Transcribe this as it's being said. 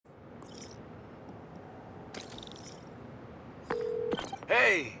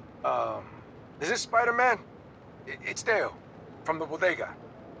Hey, is this Spider-Man? It's Dale, from the Bodega.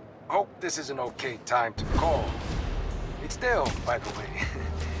 Hope this is an okay time to call. It's Dale, by the way,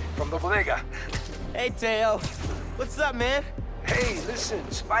 from the Bodega. Hey, Teo. What's up, man? Hey,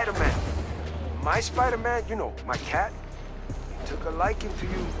 listen, Spider-Man. My Spider-Man, you know, my cat, he took a liking to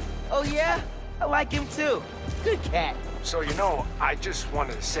you. Oh, yeah? I like him, too. Good cat. So, you know, I just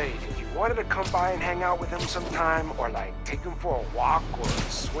wanted to say, if you wanted to come by and hang out with him sometime, or like take him for a walk or a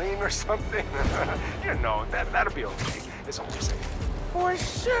swing or something, you know, that'll be okay. That's all I'm saying. For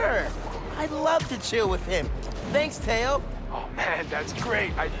sure. I'd love to chill with him. Thanks, Teo. Oh, man, that's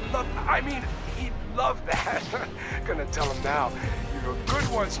great. He'd love that. Gonna tell him now. You're a good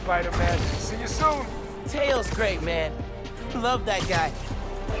one, Spider-Man. See you soon. Teo's great, man. Love that guy.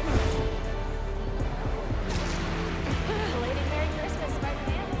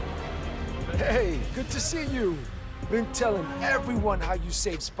 Hey, good to see you. Been telling everyone how you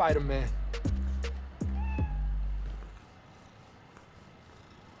saved Spider-Man.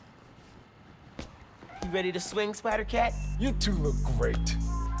 You ready to swing, Spider-Cat? You two look great.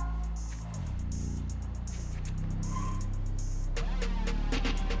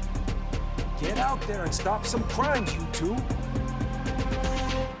 Get out there and stop some crimes, you two.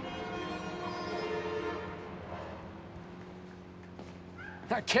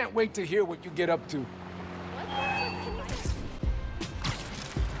 I can't wait to hear what you get up to.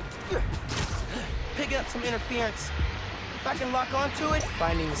 Picking up some interference. If I can lock onto it,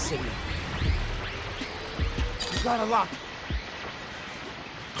 finding the signal. You got a lock.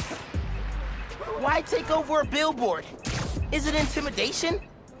 Why take over a billboard? Is it intimidation?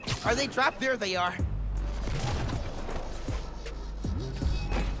 Are they dropped? There they are.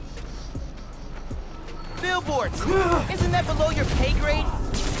 Billboards! Isn't that below your pay grade?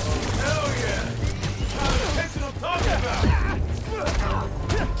 Hell yeah! That's what I'm talking about!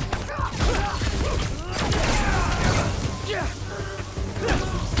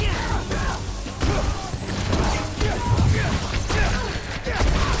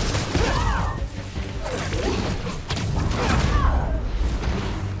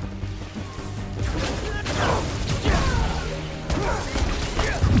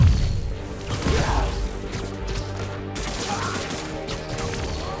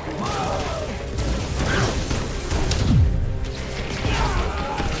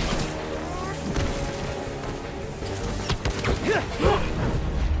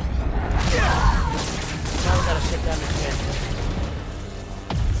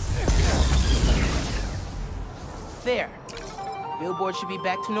 There. Billboard should be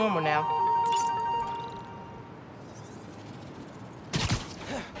back to normal now.